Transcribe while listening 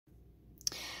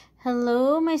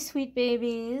Hello, my sweet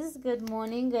babies. Good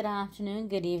morning, good afternoon,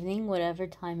 good evening, whatever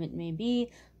time it may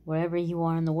be, wherever you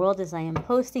are in the world as I am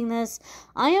posting this.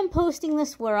 I am posting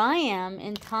this where I am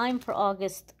in time for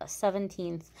August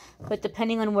 17th, but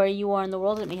depending on where you are in the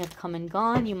world, it may have come and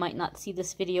gone. You might not see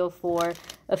this video for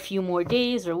a few more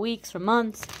days or weeks or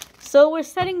months. So we're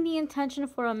setting the intention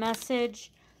for a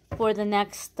message for the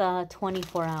next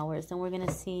 24 hours, and we're going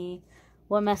to see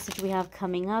what message we have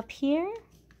coming up here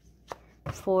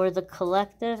for the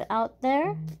collective out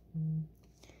there.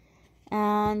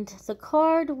 And the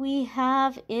card we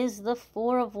have is the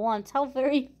Four of Wands. How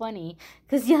very funny,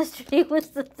 because yesterday was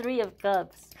the Three of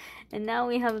Cups and now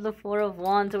we have the Four of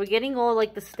Wands. We're getting all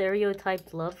like the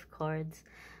stereotyped love cards.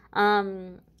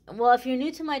 Well, if you're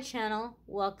new to my channel,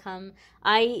 welcome.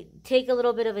 I take a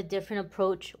little bit of a different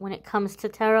approach when it comes to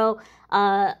tarot.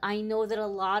 I know that a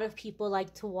lot of people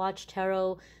like to watch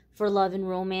tarot for love and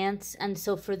romance, and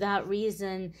so for that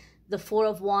reason the Four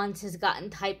of Wands has gotten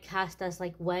typecast as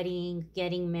like wedding,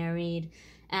 getting married,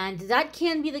 and that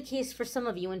can be the case for some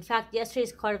of you. In fact,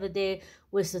 yesterday's card of the day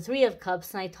was the Three of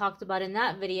Cups, and I talked about in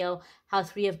that video how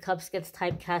Three of Cups gets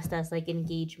typecast as like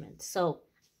engagement. So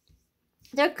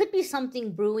there could be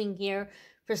something brewing here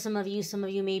for some of you. Some of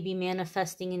you may be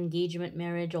manifesting engagement,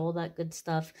 marriage, all that good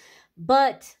stuff,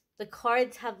 but the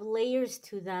cards have layers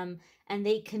to them and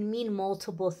they can mean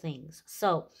multiple things.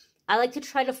 So I like to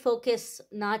try to focus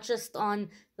not just on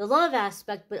the love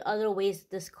aspect, but other ways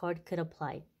that this card could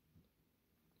apply.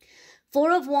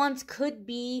 Four of Wands could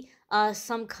be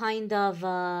some kind of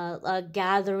a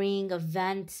gathering,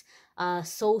 event,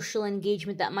 social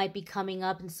engagement that might be coming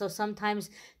up. And so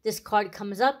sometimes this card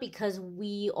comes up because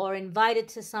we are invited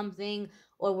to something,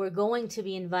 or we're going to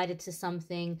be invited to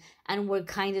something, and we're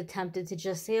kind of tempted to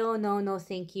just say, oh, no,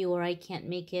 thank you, or I can't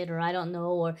make it, or I don't know,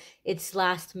 or it's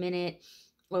last minute,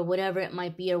 or whatever it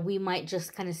might be, or we might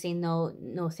just kind of say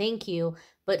no, thank you.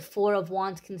 But Four of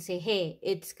Wands can say, hey,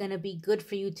 it's going to be good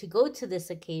for you to go to this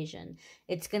occasion.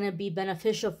 It's going to be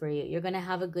beneficial for you. You're going to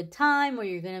have a good time, or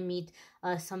you're going to meet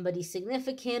somebody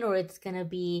significant, or it's going to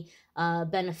be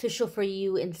beneficial for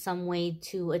you in some way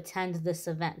to attend this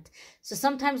event. So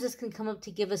sometimes this can come up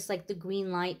to give us like the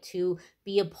green light to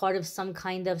be a part of some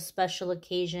kind of special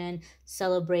occasion,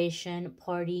 celebration,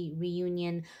 party,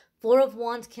 reunion. Four of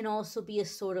Wands can also be a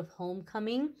sort of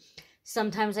homecoming.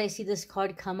 Sometimes I see this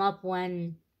card come up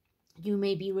when you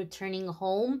may be returning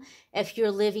home. If you're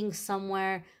living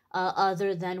somewhere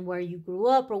other than where you grew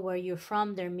up or where you're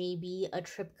from, there may be a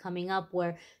trip coming up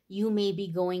where you may be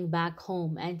going back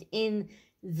home. And in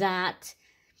that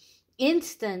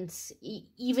instance,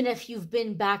 even if you've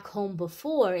been back home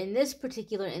before, in this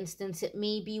particular instance, it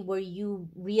may be where you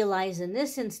realize in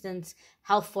this instance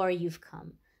how far you've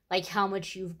come. Like how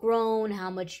much you've grown, how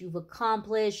much you've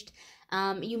accomplished.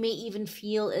 You may even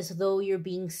feel as though you're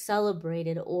being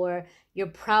celebrated, or you're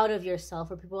proud of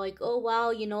yourself, or people are like, oh,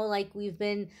 wow, you know, like we've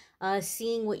been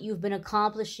seeing what you've been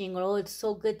accomplishing, or oh, it's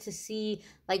so good to see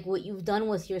like what you've done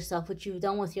with yourself, what you've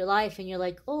done with your life. And you're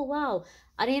like, oh, wow,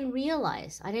 I didn't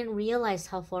realize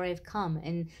how far I've come.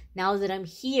 And now that I'm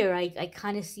here, I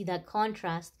kind of see that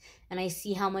contrast, and I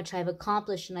see how much I've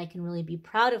accomplished, and I can really be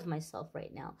proud of myself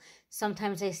right now.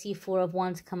 Sometimes I see Four of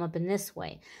Wands come up in this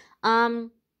way.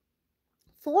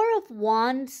 Four of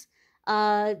Wands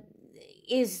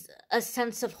is a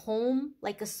sense of home,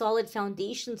 like a solid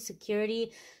foundation,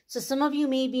 security. So some of you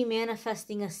may be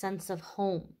manifesting a sense of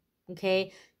home,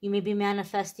 okay? You may be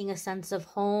manifesting a sense of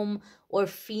home, or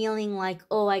feeling like,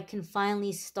 oh, I can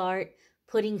finally start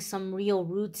putting some real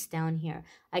roots down here.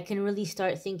 I can really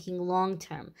start thinking long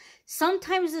term.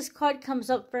 Sometimes this card comes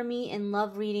up for me in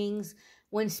love readings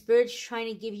when Spirit's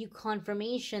trying to give you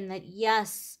confirmation that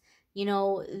yes, you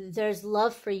know, there's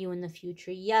love for you in the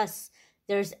future. Yes,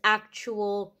 there's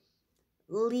actual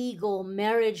legal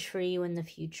marriage for you in the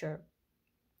future.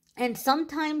 And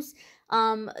sometimes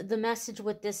the message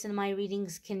with this in my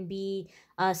readings can be,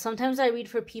 sometimes I read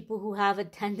for people who have a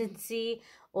tendency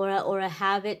or a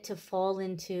habit to fall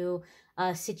into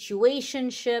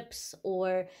situationships,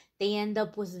 or they end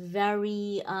up with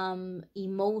very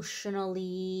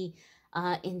emotionally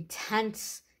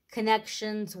intense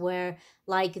connections where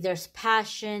like there's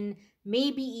passion,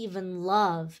 maybe even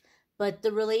love, but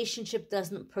the relationship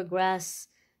doesn't progress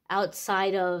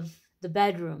outside of the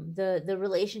bedroom. The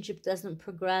relationship doesn't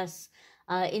progress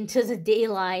into the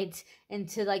daylight,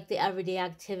 into like the everyday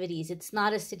activities. It's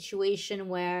not a situation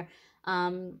where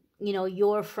you know,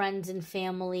 your friends and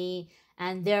family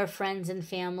and their friends and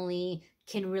family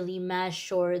can really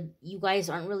mesh, or you guys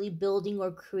aren't really building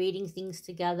or creating things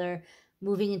together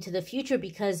moving into the future,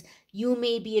 because you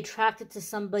may be attracted to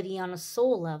somebody on a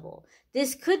soul level.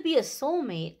 This could be a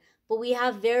soulmate, but we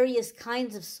have various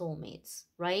kinds of soulmates,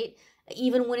 right?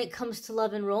 Even when it comes to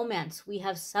love and romance, we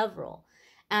have several.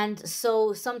 And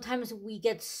so sometimes we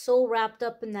get so wrapped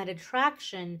up in that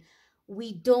attraction,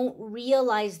 we don't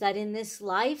realize that in this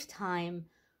lifetime,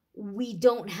 we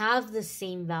don't have the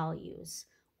same values,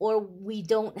 or we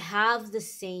don't have the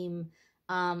same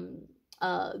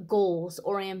goals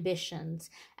or ambitions.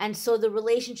 And so the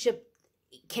relationship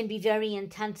can be very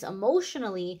intense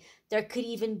emotionally. There could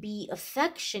even be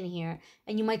affection here.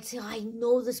 And you might say, oh, I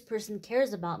know this person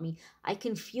cares about me. I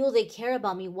can feel they care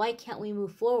about me. Why can't we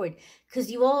move forward? Because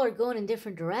you all are going in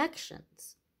different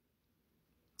directions.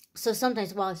 So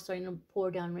sometimes, while it's starting to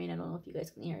pour down rain, I don't know if you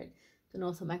guys can hear it. I don't know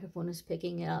if the microphone is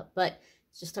picking it up, but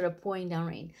it's just started pouring down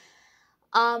rain.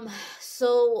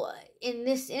 So in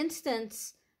this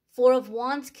instance, Four of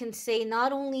Wands can say,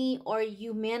 not only are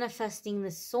you manifesting the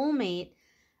soulmate,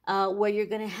 where you're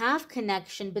going to have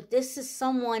connection, but this is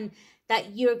someone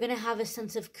that you're going to have a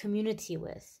sense of community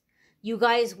with. You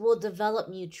guys will develop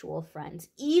mutual friends,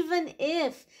 even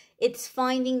if it's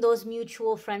finding those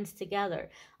mutual friends together.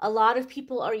 A lot of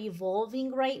people are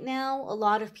evolving right now. A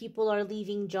lot of people are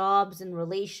leaving jobs and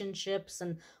relationships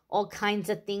and all kinds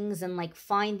of things, and like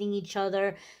finding each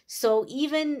other. So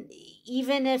even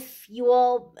if you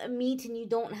all meet and you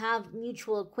don't have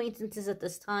mutual acquaintances at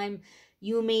this time,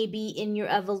 you may be in your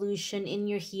evolution, in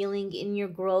your healing, in your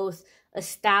growth,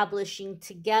 establishing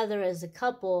together as a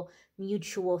couple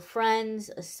mutual friends,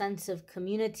 a sense of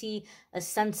community, a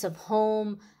sense of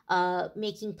home,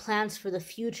 making plans for the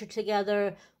future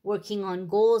together, working on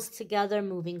goals together,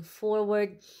 moving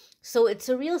forward. So it's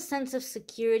a real sense of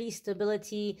security,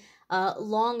 stability,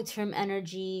 long-term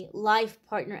energy, life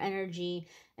partner energy,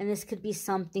 and this could be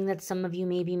something that some of you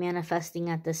may be manifesting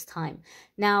at this time.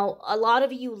 Now, a lot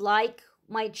of you like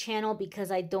my channel because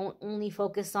I don't only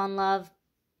focus on love.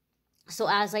 So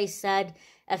as I said,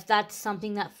 if that's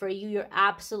something that for you, you're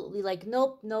absolutely like,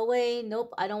 nope, no way,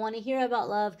 nope, I don't want to hear about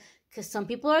love, because some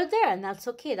people are there, and that's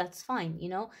okay, that's fine, you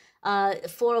know.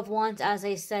 Four of Wands, as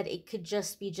I said, it could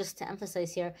just be, just to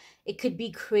emphasize here, it could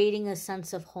be creating a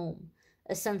sense of home,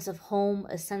 a sense of home,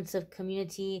 a sense of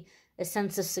community, a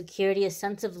sense of security, a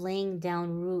sense of laying down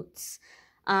roots.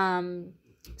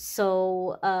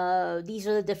 So these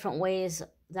are the different ways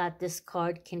that this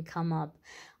card can come up.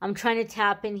 I'm trying to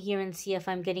tap in here and see if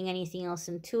I'm getting anything else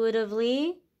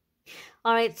intuitively.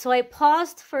 All right, so I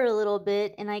paused for a little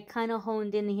bit and I kind of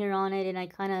honed in here on it, and I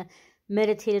kind of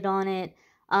meditated on it.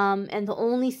 And the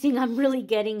only thing I'm really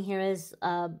getting here is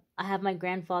I have my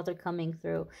grandfather coming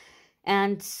through.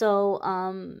 And so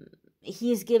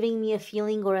he's giving me a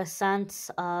feeling or a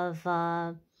sense of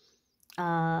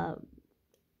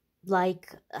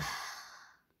like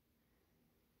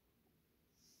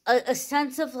a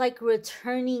sense of like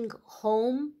returning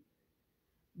home,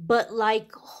 but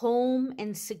like home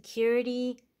and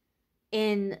security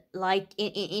in like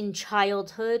in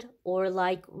childhood, or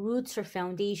like roots or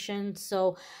foundation.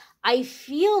 So I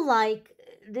feel like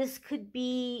this could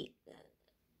be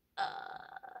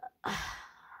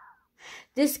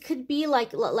this could be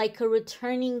like a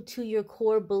returning to your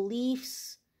core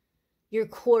beliefs, your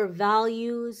core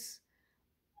values,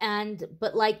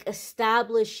 but like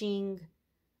establishing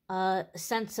a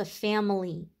sense of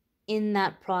family in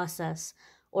that process,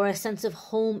 or a sense of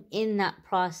home in that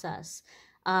process,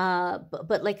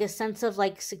 but like a sense of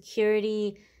like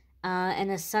security, and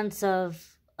a sense of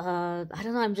I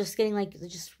don't know, I'm just getting like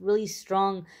just really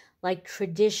strong like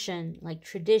tradition,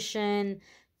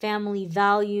 family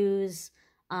values,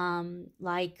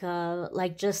 like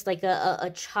just like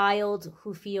a child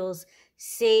who feels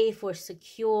safe or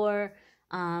secure,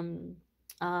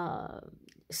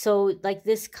 so like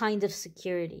this kind of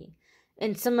security.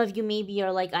 And some of you maybe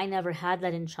are like, I never had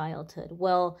that in childhood.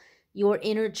 Well, your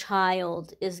inner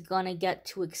child is gonna get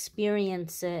to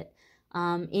experience it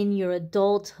in your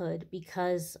adulthood,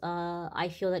 because I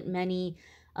feel that many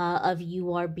of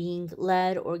you are being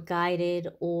led or guided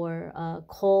or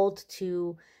called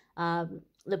to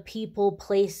the people,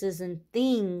 places, and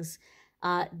things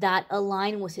that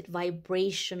align with it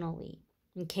vibrationally.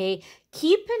 Okay,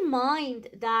 keep in mind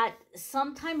that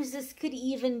sometimes this could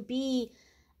even be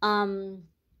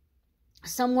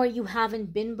somewhere you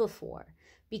haven't been before,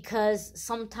 because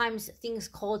sometimes things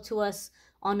call to us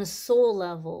on a soul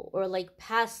level or like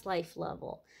past life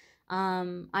level.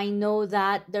 I know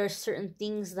that there are certain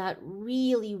things that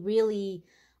really, really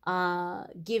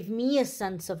give me a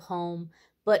sense of home,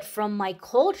 but from my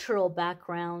cultural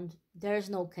background, there's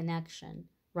no connection,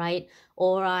 right?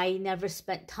 Or I never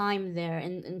spent time there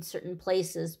in certain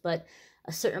places, but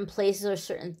certain places or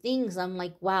certain things, I'm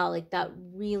like, wow, like that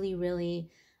really, really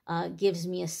gives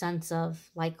me a sense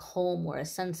of like home or a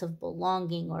sense of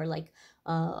belonging or like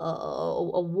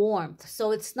a warmth.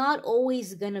 So it's not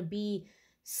always going to be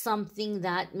something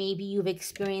that maybe you've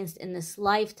experienced in this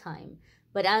lifetime.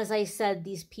 But as I said,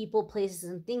 these people, places,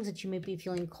 and things that you may be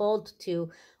feeling called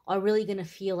to are really going to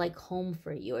feel like home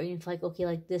for you. Or you're like, okay,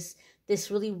 like this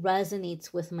really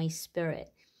resonates with my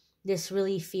spirit. This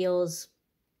really feels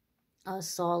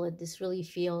solid. This really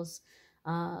feels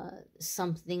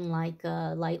something like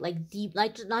deep,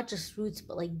 like not just roots,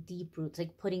 but like deep roots,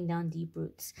 like putting down deep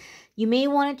roots. You may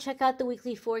want to check out the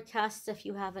weekly forecasts if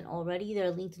you haven't already. They're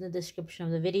linked in the description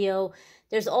of the video.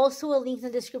 There's also a link in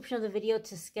the description of the video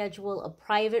to schedule a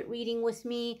private reading with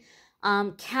me.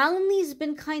 Calendly's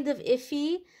been kind of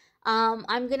iffy.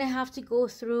 I'm gonna have to go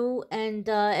through, and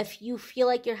if you feel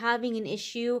like you're having an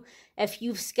issue, if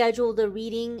you've scheduled a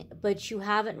reading but you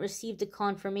haven't received a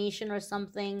confirmation or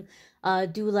something,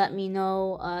 do let me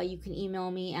know. You can email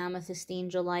me,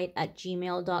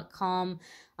 amethystangelite@gmail.com.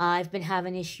 I've been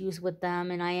having issues with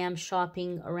them, and I am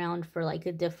shopping around for like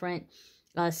a different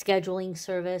scheduling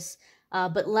service.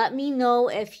 But let me know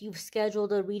if you've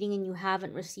scheduled a reading and you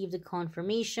haven't received a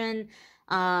confirmation.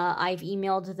 I've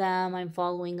emailed them. I'm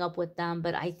following up with them,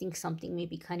 but I think something may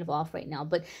be kind of off right now.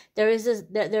 But there is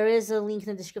a link in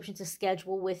the description to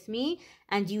schedule with me,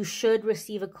 and you should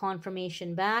receive a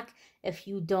confirmation back. If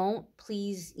you don't,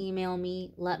 please email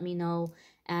me, let me know,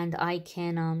 and I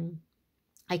can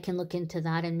look into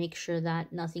that and make sure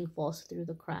that nothing falls through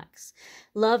the cracks.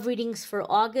 Love readings for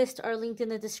August are linked in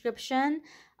the description.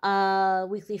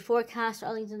 Weekly forecast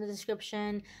are linked in the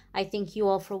description. I thank you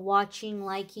all for watching,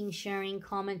 liking, sharing,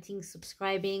 commenting,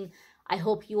 subscribing. I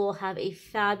hope you all have a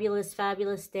fabulous,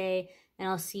 fabulous day, and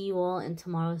I'll see you all in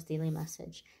tomorrow's daily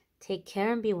message. Take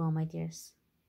care and be well, my dears.